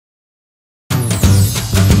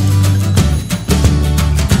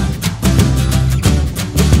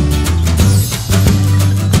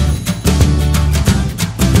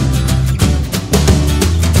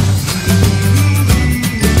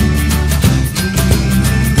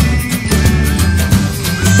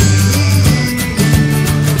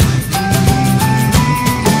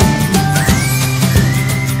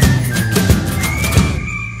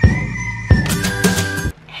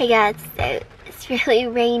guys, so it's really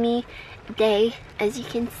rainy day. As you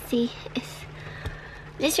can see, it's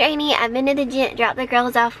just rainy. I've been to the gym, dropped the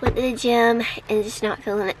girls off, went to the gym, and just not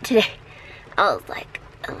feeling it today. I was like,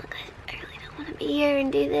 oh my gosh, I really don't want to be here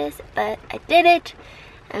and do this, but I did it.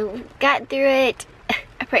 I got through it.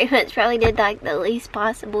 I pretty much probably did like the least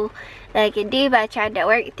possible that I could do, but I tried to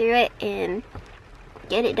work through it and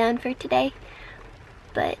get it done for today.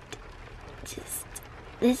 But just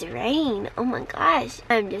this rain, oh my gosh,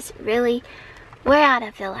 I'm just really wore out,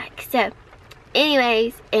 I feel like. So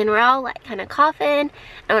anyways, and we're all like kind of coughing.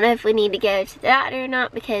 I don't know if we need to go to the doctor or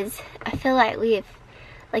not, because I feel like we have,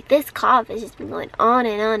 like, this cough has just been going on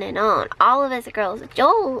and on and on. All of us girls.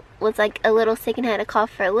 Joel was like a little sick and had a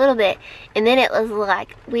cough for a little bit, and then it was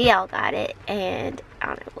like we all got it, and I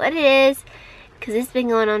don't know what it is, because it's been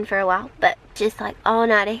going on for a while, but just like all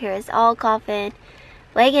night I hear us all coughing,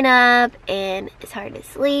 waking up, and it's hard to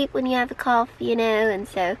sleep when you have a cough, you know. And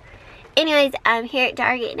so anyways, I'm here at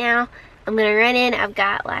Target now. I'm gonna run in. I've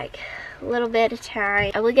got like a little bit of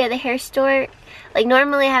time. I will go to the hair store. Like,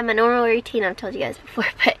 normally I have my normal routine, I've told you guys before,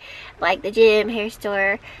 but like the gym, hair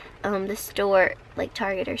store, the store, like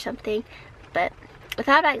Target or something. But I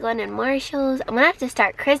thought about going in Marshall's. I'm gonna have to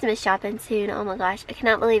start Christmas shopping soon. Oh my gosh, I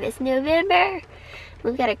cannot believe it's November.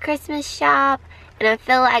 We've got a Christmas shop, and I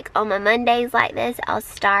feel like on my Mondays like this, I'll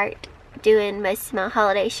start doing most of my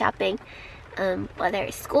holiday shopping while they're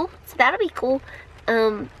at school. So that'll be cool.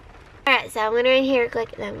 Alright, so I'm gonna run here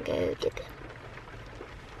quick and I'm gonna go get them.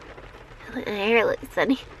 My hair looks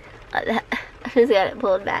funny like that. I just got it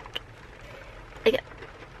pulled back. Okay.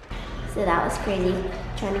 So that was crazy,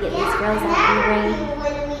 trying to get these girls out in the rain.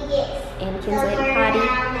 And Kinsley had a potty.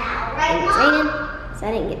 And it's raining, so I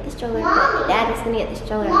didn't get the stroller, but Dad is gonna get the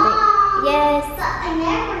stroller, I think. Yes. But I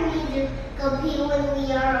never need to go pee when we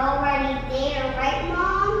are already there, right,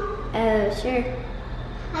 Mom? Oh, sure.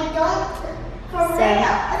 I don't, for real.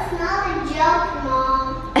 It's not a joke,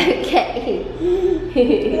 Mom. Okay.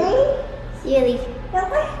 Silly.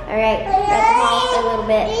 Alright, we're at the mall for a little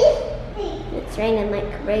bit. It's raining like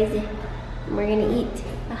crazy. And we're gonna eat.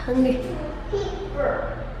 I'm hungry.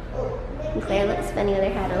 And Claire looks funny with her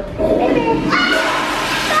hat on.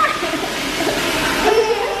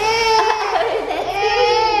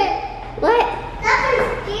 What? That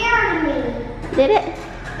scared me. Did it?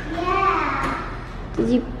 Yeah. Did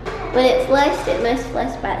you? When it flushed, it must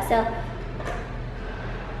flush by itself.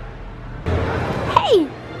 Hey!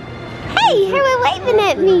 Hey, you were waving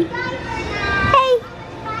at me. Hey!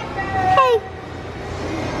 Hey!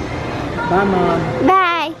 Bye, Mom.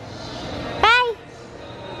 Bye! Bye!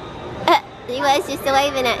 He was just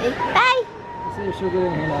waving at me. Bye! Let's see if she'll get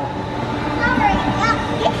in here now.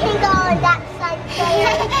 You can go on that side.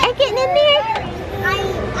 Are you getting in there?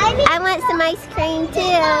 I want some ice cream too.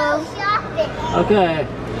 Shopping. Okay.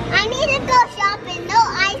 I need to go shopping. No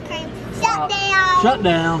ice cream. Shut down. Shut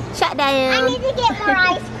down. Shut down. I need to get more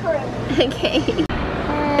ice cream. Okay.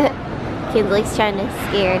 Kinsley's trying to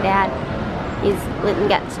scare Dad. He's went and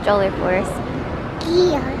got the stroller for us.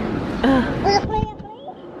 Yeah.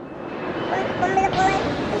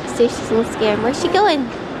 So she's gonna scare him. Where's she going?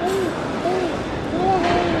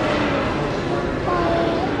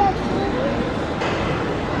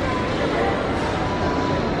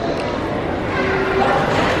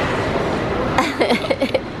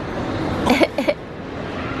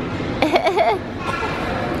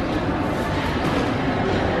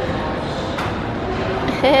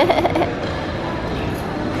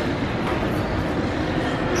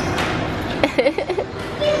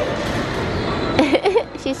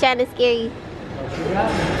 She's trying to scare you.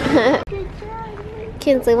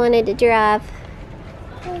 Kinsley wanted to drive.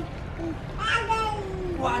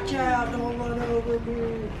 Watch out, don't run over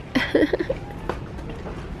me.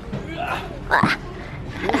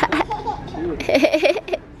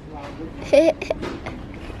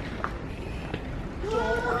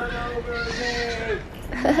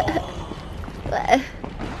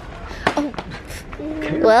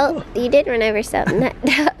 Well, you did run over something.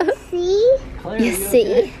 See? You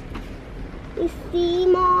see? You see,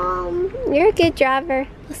 Mom? You're a good driver.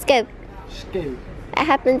 Let's go. Scoot. That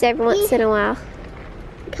happens every once in a while.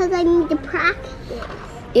 Because I need to practice.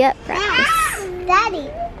 Yep, practice. Daddy,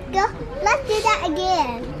 go. Let's do that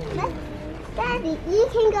again. Daddy, you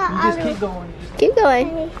can go. You just keep going. Keep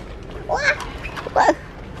going. What? Whoa.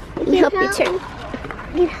 Let me help you turn.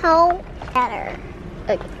 You know better.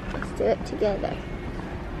 Okay, let's do it together.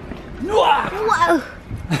 Whoa.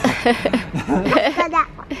 For that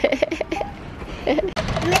one.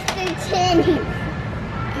 Mr. Chin.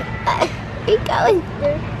 Keep going.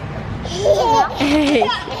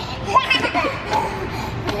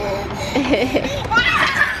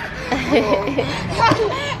 Hey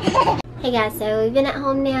guys, so we've been at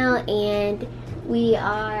home now and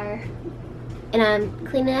I'm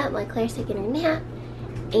cleaning up while Claire's taking her nap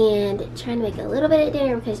and trying to make a little bit of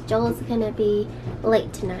dinner because Joel's gonna be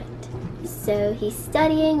late tonight. So he's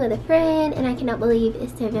studying with a friend and I cannot believe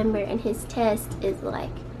it's November and his test is like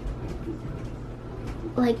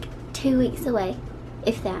 2 weeks away,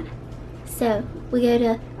 if that. So we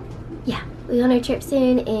go on our trip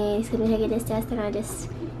soon and he's gonna be taking his test and I just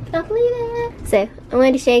cannot believe it. So I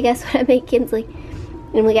wanted to show you guys what I made Kinsley.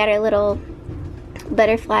 And we got our little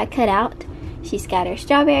butterfly cut out. She's got her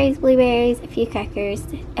strawberries, blueberries, a few crackers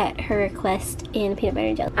at her request, and peanut butter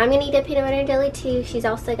and jelly. I'm gonna eat a peanut butter and jelly too. She's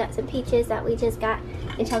also got some peaches that we just got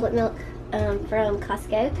in chocolate milk from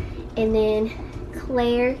Costco. And then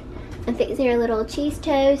Claire, I'm fixing her little cheese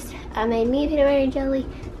toast. I made me a peanut butter and jelly.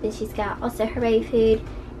 Then she's got also her baby food.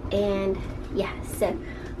 And yeah, so,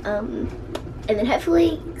 and then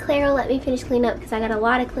hopefully Claire will let me finish cleaning up because I got a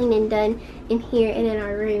lot of cleaning done in here and in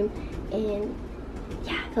our room. And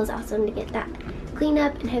yeah, it feels awesome to get that cleaned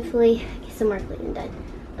up and hopefully get some more cleaning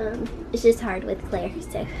done. It's just hard with Claire,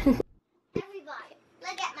 so. Everybody,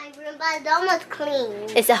 look at my room, but it's almost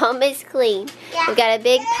clean. It's almost clean. Yeah. We've got a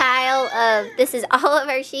big pile of, this is all of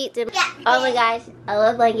our sheets. And oh my gosh, I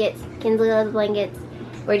love blankets. Kinsley loves blankets.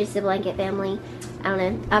 We're just a blanket family. I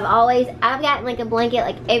don't know. I've gotten like a blanket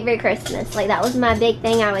like every Christmas. Like that was my big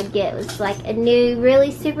thing I would get. It was like a new,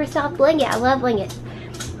 really super soft blanket. I love blankets.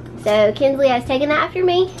 So Kinsley has taken that after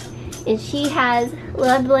me, and she has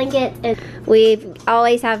loved blankets, and we've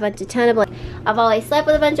always have a ton of blankets. I've always slept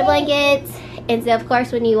with a bunch of blankets, and so of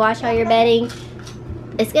course when you wash all your bedding,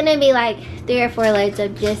 it's gonna be like 3 or 4 loads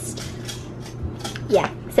of just,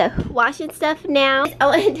 yeah. So washing stuff now. I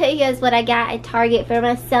want to tell you guys what I got at Target for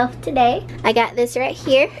myself today. I got this right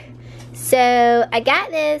here. So I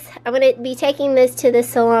got this. I'm going to be taking this to the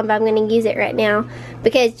salon, but I'm going to use it right now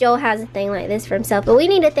because Joel has a thing like this for himself. But we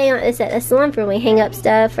need a thing like this at the salon for when we hang up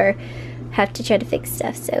stuff or have to try to fix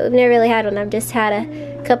stuff. So we've never really had one. I've just had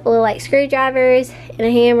a couple of like screwdrivers and a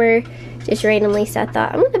hammer just randomly. So I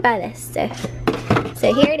thought I'm going to buy this.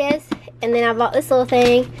 So here it is. And then I bought this little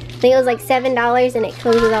thing. I think it was like $7 and it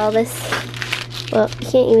comes with all this. Well, you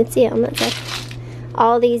can't even see it on that side.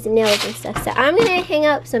 All these nails and stuff. So I'm gonna hang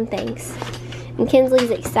up some things. And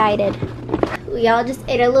Kinsley's excited. We all just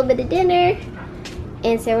ate a little bit of dinner.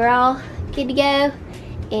 And so we're all good to go.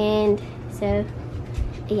 And so,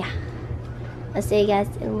 yeah. I'll see you guys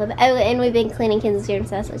in a little bit. Oh, and we've been cleaning Kinsley's room,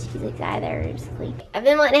 so that's what she's excited that her room's clean. I've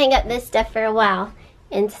been wanting to hang up this stuff for a while.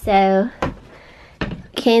 And so,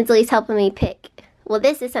 Kinsley's helping me pick. Well,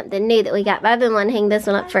 this is something new that we got, but I've been wanting to hang this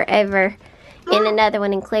one up forever. And another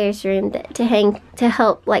one in Claire's room to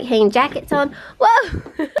help like hang jackets on.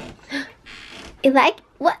 Whoa! You like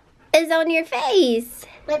what is on your face?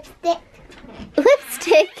 Lipstick.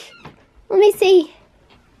 Lipstick. Let me see.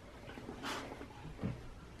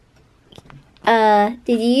 Did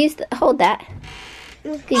you use hold that?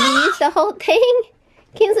 Did you use the whole thing?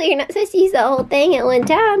 Kinsley, you're not supposed to use the whole thing at one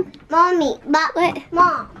time. Mommy, but what?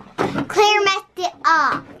 Mom, Claire messed it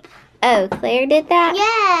up. Oh, Claire did that?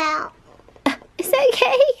 Yeah. It's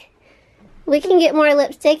okay. We can get more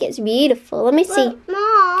lipstick. It's beautiful. Let me see.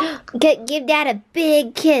 Mom. Give Dad a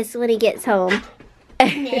big kiss when he gets home.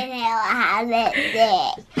 Then I'll have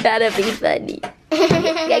it. That'll be funny.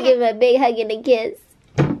 Gotta give him a big hug and a kiss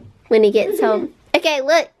when he gets home. Okay,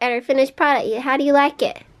 look at our finished product. How do you like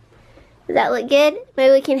it? Does that look good?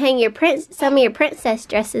 Maybe we can hang some of your princess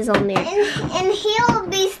dresses on there. And he'll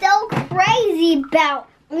be so crazy about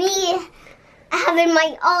me having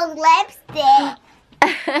my own lipstick.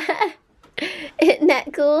 Isn't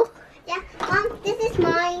that cool? Yeah, Mom, this is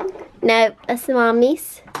mine. No, that's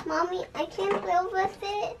Mommy's. Mommy, I can't play with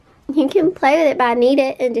it. You can play with it, but I need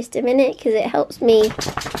it in just a minute because it helps me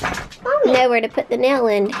know where to put the nail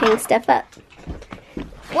in to hang stuff up.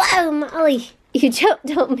 Whoa, Mollie, you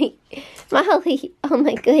jumped on me. Mollie, oh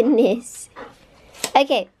my goodness.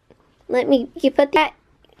 Okay, you put that,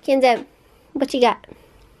 Kenzo, what you got?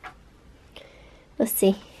 Let's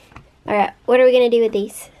see. Alright, what are we going to do with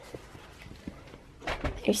these?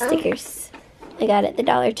 They're stickers. I got it at the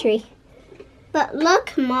Dollar Tree. But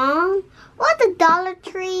look, Mom. What's a Dollar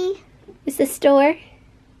Tree? It's a store.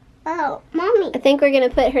 Oh, Mommy. I think we're going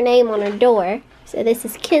to put her name on her door. So this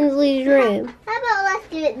is Kinsley's room. How about let's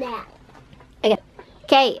do it now?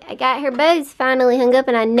 Okay, I got her bows finally hung up,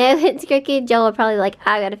 and I know it's crooked. Joel will probably be like,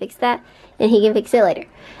 I gotta fix that, and he can fix it later.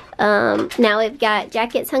 Now we've got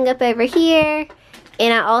jackets hung up over here,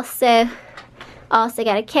 and I also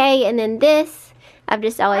got a K, and then this I've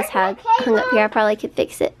just always had hung up here. I probably could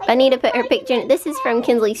fix it. I need to put her picture in it. This is from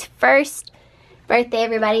Kinsley's first birthday,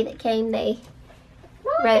 everybody that came, they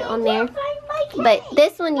wrote on there. But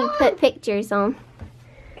this one you put pictures on.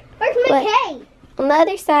 Where's my cake? On the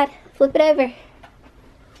other side. Flip it over.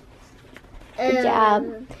 Good job.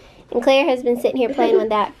 And Claire has been sitting here playing with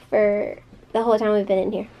that for the whole time we've been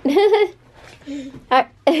in here. Isn't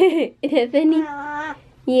that funny?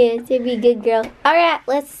 Yes, you'd be a good girl. Alright,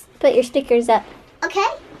 let's put your stickers up. Okay.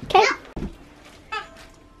 Okay.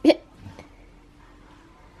 Get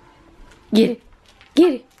it.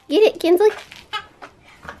 Get it. Get it, Kinsley.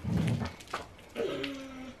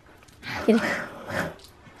 Get it.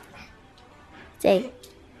 Say,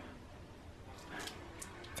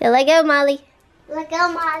 let go, Mollie. Let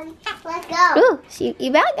go, Mollie. Let go. Ooh, you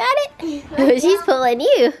about got it. She's pulling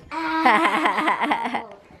you.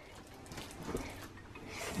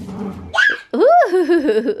 Ooh.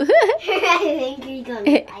 I think you're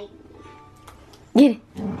gonna bite. Get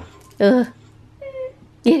it.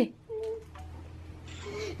 Get it.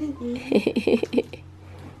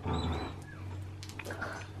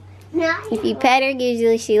 If you pet her,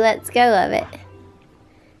 usually she lets go of it.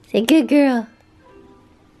 Say, good girl.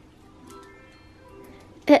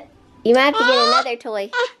 You might have to get another toy,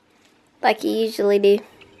 like you usually do.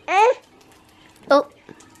 Oh,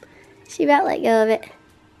 she about let go of it.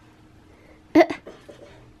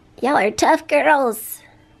 Y'all are tough girls.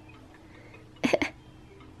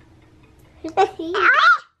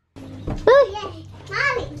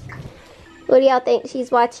 What do y'all think she's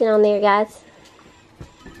watching on there, guys?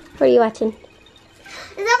 What are you watching?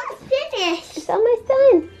 It's almost finished. It's almost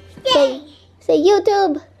done. Yay. Say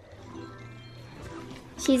YouTube.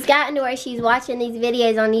 She's gotten to where she's watching these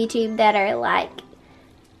videos on YouTube that are like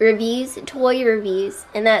reviews, toy reviews,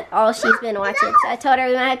 and that's all she's been watching. So I told her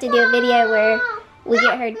we might have to do a video where we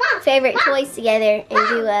get her favorite toys together and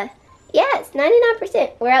do a, yeah, it's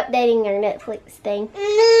 99%. We're updating our Netflix thing.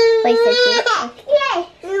 PlayStation. Yay.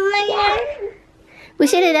 Yeah. We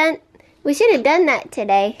should have done that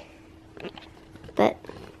today. But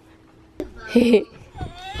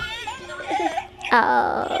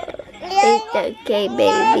oh, it's okay,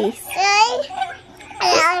 babies.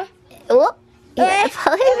 Oh, you gotta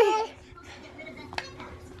fall over.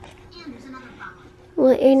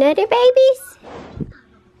 Want another babies?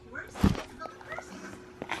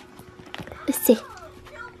 Let's see.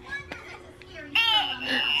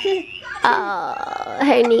 Oh,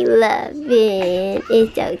 honey loving.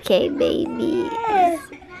 It's okay, babies.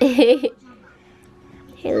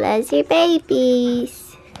 He loves your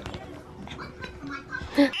babies.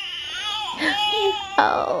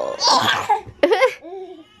 Oh.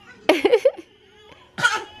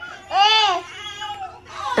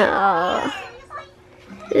 Oh.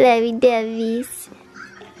 Lovey doveys.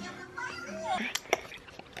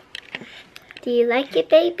 Do you like it,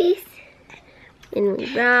 babies? And we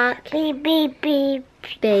rock. Beep, beep, beep.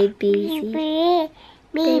 Babies. Beep,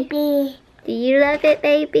 beep, beep. Do you love it,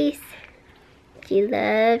 babies? She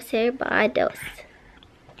loves her bottles.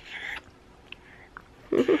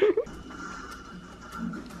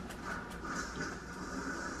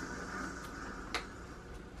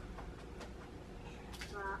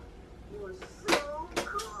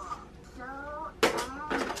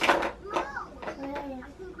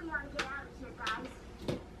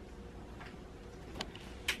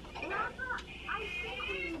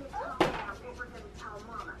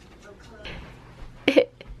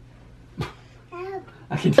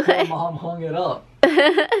 I can tell Mom hung it up.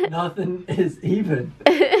 Nothing is even.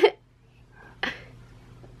 That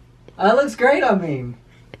looks great, I mean.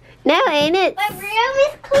 No, ain't it? My room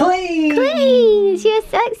is Clean! Clean! She was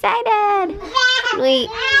so excited. We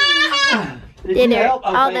did you help?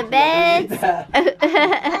 all the thank you. I beds. need that. Daddy,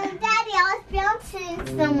 I was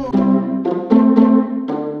bouncing some more.